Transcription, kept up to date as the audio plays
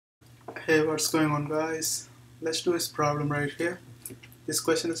Hey, what's going on, guys? Let's do this problem right here. This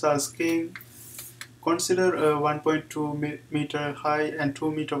question is asking, consider a 1.2 meter high and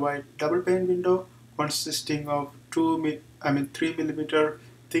 2 meter wide double pane window consisting of 3 millimeter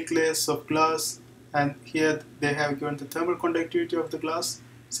thick layers of glass, and here they have given the thermal conductivity of the glass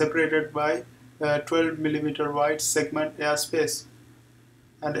separated by a 12 millimeter wide segment air space,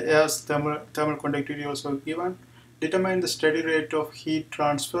 and air's thermal conductivity also given. Determine the steady rate of heat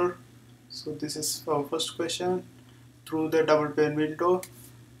transfer. So this is our first question, through the double pane window,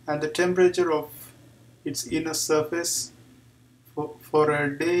 and the temperature of its inner surface for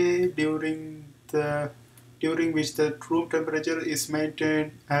a day during which the room temperature is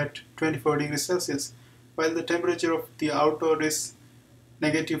maintained at 24 degrees Celsius, while the temperature of the outdoor is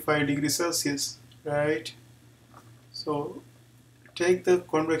 -5 degrees Celsius, right? So take the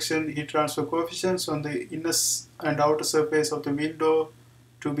convection heat transfer coefficients on the inner and outer surface of the window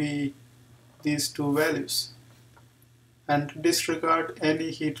to be these two values, and disregard any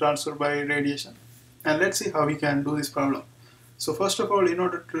heat transfer by radiation. And let's see how we can do this problem. So first of all, in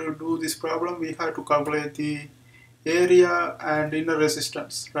order to do this problem, we have to calculate the area and inner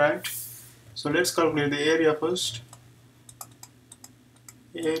resistance, right? So let's calculate the area first.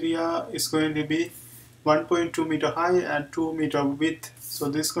 Area is going to be 1.2 meter high and 2 meter width. So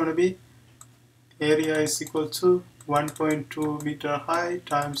this is going to be area is equal to 1.2 meter high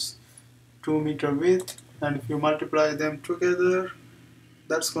times 2 meter width, and if you multiply them together,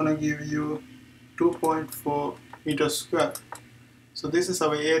 that's going to give you 2.4 meters square. So this is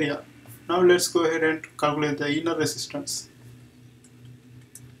our area. Now let's go ahead and calculate the inner resistance.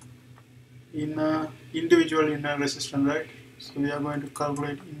 Individual inner resistance, right? So we are going to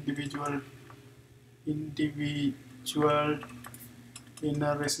calculate individual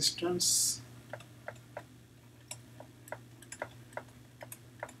inner resistance.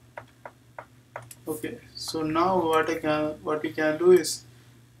 Okay, so now what we can do is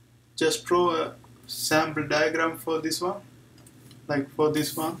just draw a sample diagram for this one, like for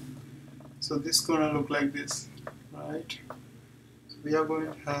this one. So this is gonna look like this, right? So we are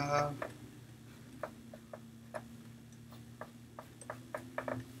going to have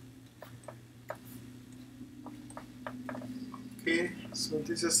okay, so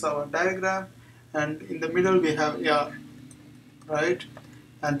this is our diagram, and in the middle we have air, right?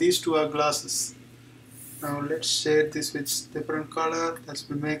 And these two are glasses. Now let's shade this with different color. That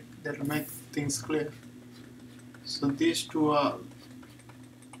will make things clear. So these two are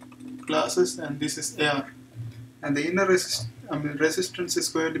glasses and this is air. And the inner resistance is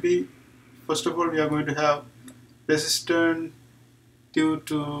going to be, first of all, we are going to have resistance due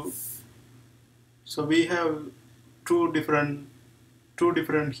to, so we have two different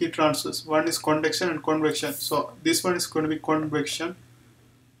heat transfers. One is conduction and convection. So this one is going to be convection.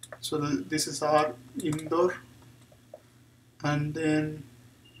 So this is our indoor, and then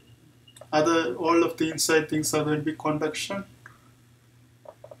all of the inside things are going to be conduction,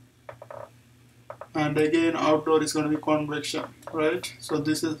 and again outdoor is going to be convection, right? So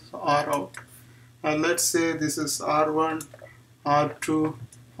this is R out, and let's say this is R1, R2,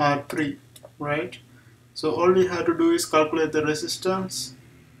 R3, right? So all we have to do is calculate the resistance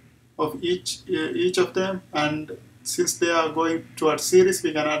of each of them, and since they are going towards series,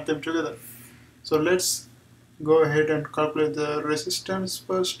 we can add them together. So let's go ahead and calculate the resistance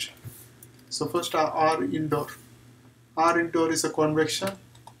first. So first R indoor. R indoor is a convection.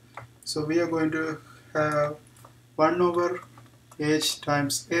 So we are going to have 1 over H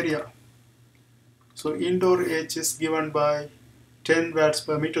times area. So indoor H is given by 10 watts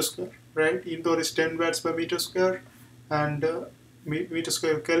per meter square, right? Indoor is 10 watts per meter square and meter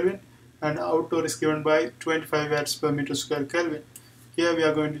square Kelvin, and outdoor is given by 25 watts per meter square Kelvin. Here we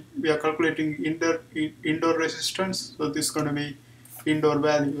are calculating indoor resistance, so this is going to be indoor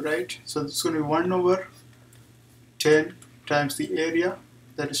value, right? So this is going to be 1 over 10 times the area,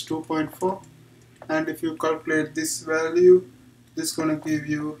 that is 2.4, and if you calculate this value, this is going to give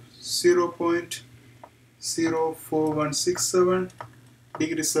you 0.04167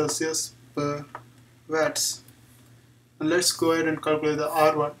 degrees Celsius per watts. And let's go ahead and calculate the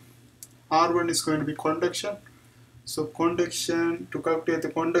R1. R1 is going to be conduction. So conduction, to calculate the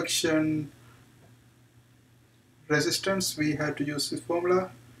conduction resistance, we have to use this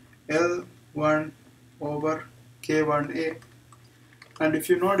formula, L1 over K1A. And if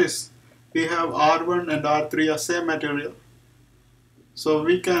you notice, we have R1 and R3 are same material. So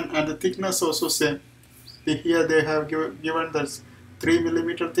we can, and the thickness also same. Here they have given this 3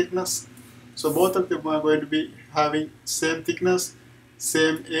 millimeter thickness. So both of them are going to be having same thickness,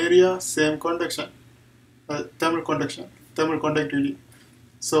 same area, same conduction, thermal conductivity.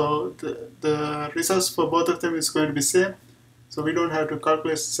 So the results for both of them is going to be same. So we don't have to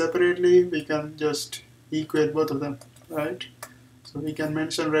calculate separately. We can just equate both of them, right? So we can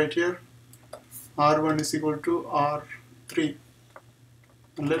mention right here R1 is equal to R3.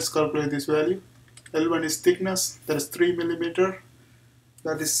 And let's calculate this value. L1 is thickness, that is 3 millimeter.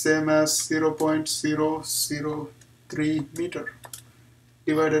 That is same as 0.003 meter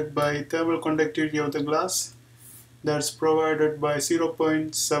divided by thermal conductivity of the glass, that's provided by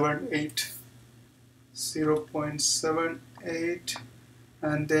 0.78,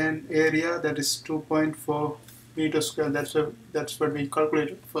 and then area, that is 2.4 meter square. That's what we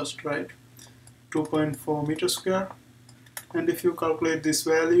calculated first, right? 2.4 meter square. And if you calculate this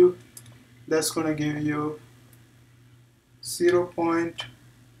value, that's going to give you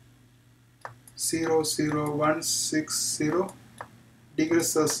 0.00160 degrees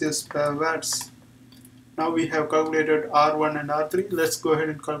Celsius per watts. Now we have calculated R1 and R3. Let's go ahead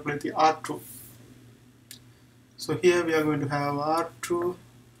and calculate the R2. So here we are going to have R2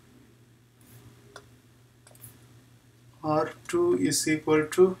 is equal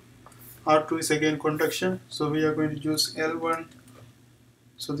to, R2 is again conduction, so we are going to use L1,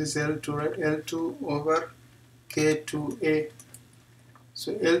 so this is L2, right? L2 over K2A.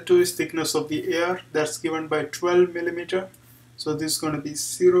 So L2 is thickness of the air, that's given by 12 millimeter. So this is going to be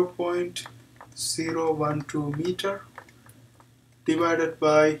 0.012 meter divided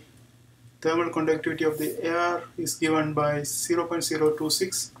by thermal conductivity of the air is given by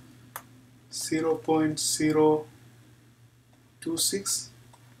 0.026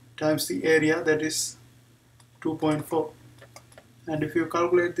 times the area, that is 2.4. And if you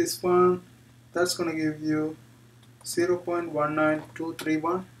calculate this one, that's going to give you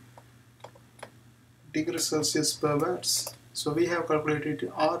 0.19231 degrees Celsius per watts. So we have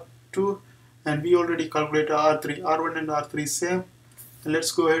calculated R2 and we already calculated R3. R1 and R3 same. And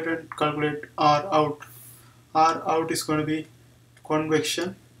let's go ahead and calculate R out. R out is going to be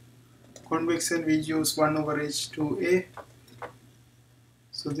convection. Convection we use 1 over H2A.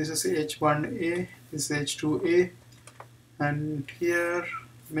 So this is H1A, this is H2A. And here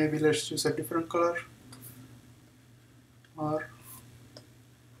maybe let's choose a different color. R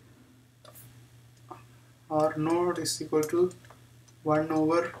node is equal to 1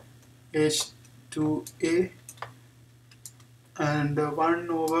 over H2A and 1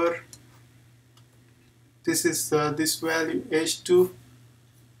 over, this is this value H2,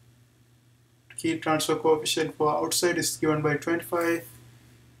 heat transfer coefficient for outside is given by 25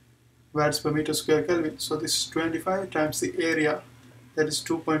 watts per meter square Kelvin. So this is 25 times the area, that is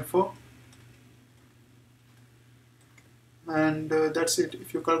 2.4. And that's it.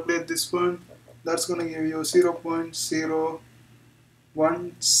 If you calculate this one, that's going to give you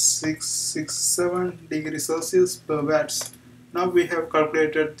 0.01667 degrees Celsius per watts. Now we have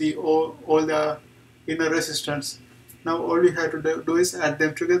calculated the all the inner resistance. Now all we have to do is add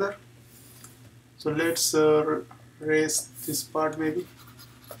them together. So let's erase this part maybe.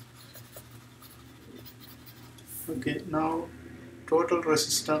 Okay, now total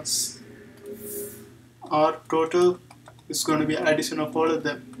resistance. R total is going to be addition of all of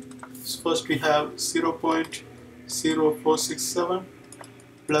them. So first we have 0.0467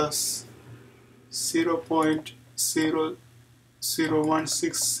 plus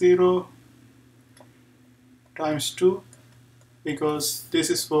 0.00160 times 2, because this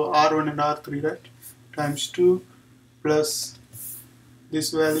is for R1 and R3, right? Times 2 plus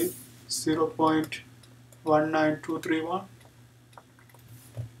this value 0.19231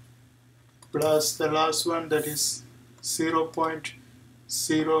 plus the last one, that is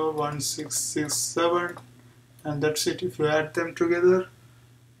 0.01667, and that's it. If you add them together,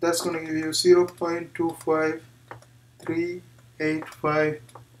 that's going to give you 0.25385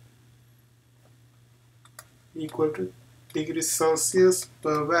 equal to degrees Celsius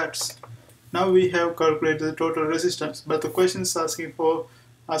per watts. Now we have calculated the total resistance, but the question is asking to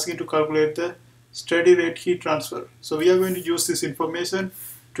calculate the steady rate heat transfer. So we are going to use this information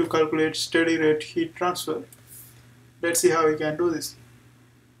to calculate steady rate heat transfer. Let's see how we can do this.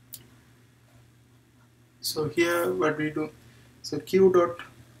 So here what we do, so Q dot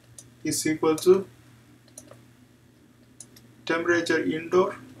is equal to temperature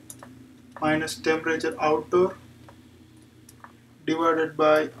indoor minus temperature outdoor divided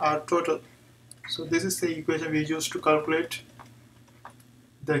by R total. So this is the equation we use to calculate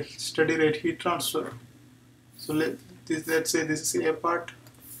the steady rate heat transfer. So let's say this is A part,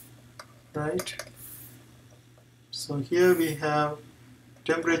 right? So here we have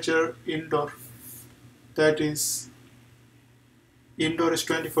temperature indoor, that is indoor is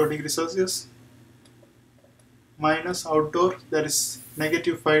 24 degrees Celsius minus outdoor, that is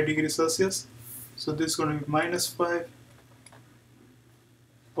negative 5 degrees Celsius. So this is going to be minus 5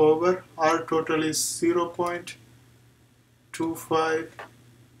 over R total is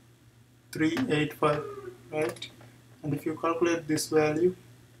 0.25385, right? And if you calculate this value,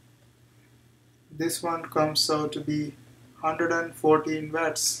 this one comes out to be 114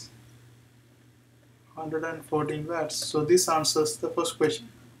 watts. 114 watts. So this answers the first question,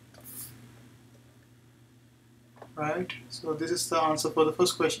 right? So this is the answer for the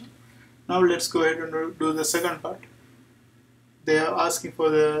first question. Now let's go ahead and do the second part. They are asking for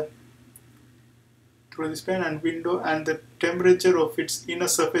the through this pane and window and the temperature of its inner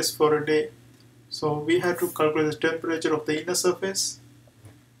surface for a day. So we have to calculate the temperature of the inner surface.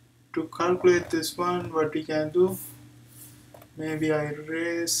 To calculate this one, what we can do, maybe I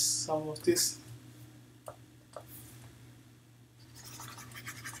erase some of this,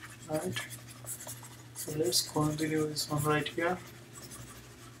 right? So let's continue this one right here.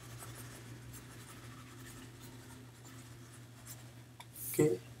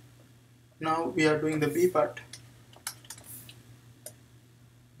 Okay, now we are doing the B part.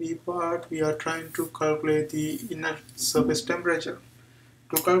 B part, we are trying to calculate the inner surface temperature.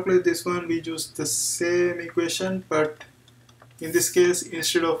 To calculate this one, we use the same equation, but in this case,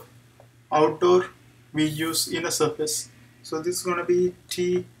 instead of outdoor, we use inner surface. So this is going to be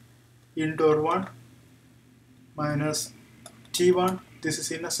T indoor 1 minus T1, this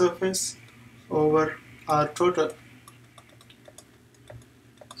is inner surface, over R total.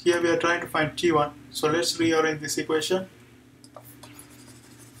 Here we are trying to find T1. So let's rearrange this equation.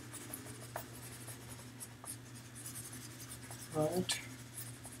 Right.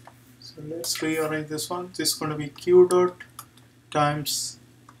 So let's rearrange this one. This is going to be Q dot times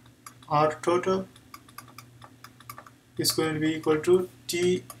R total is going to be equal to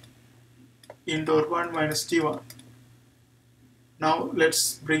T indoor 1 minus T1. Now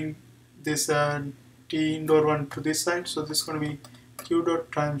let's bring this T indoor 1 to this side. So this is going to be Q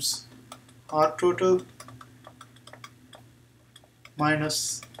dot times R total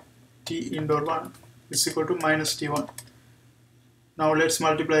minus T indoor 1 is equal to minus T1. Now let's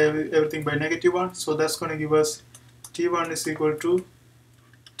multiply everything by negative 1. So that's going to give us T1 is equal to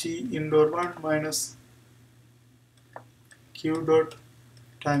T indoor 1 minus Q dot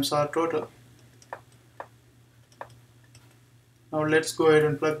times R total. Now let's go ahead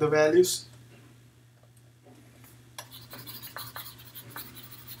and plug the values.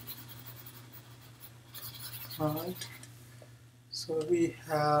 Alright, so we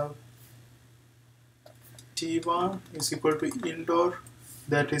have T1 is equal to indoor,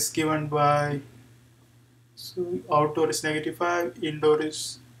 that is given by, so outdoor is negative 5, indoor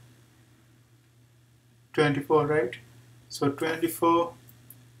is 24, right? So 24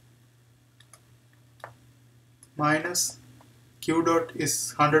 minus Q dot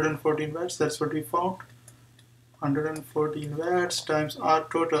is 114 watts, that's what we found. 114 watts times R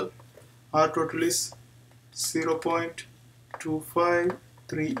total. R total is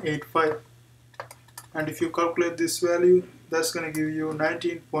 0.25385, and if you calculate this value, that's going to give you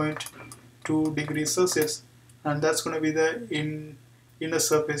 19.2 degrees Celsius, and that's going to be the inner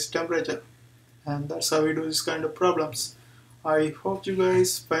surface temperature. And that's how we do this kind of problems. I hope you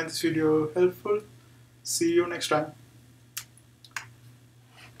guys find this video helpful. See you next time.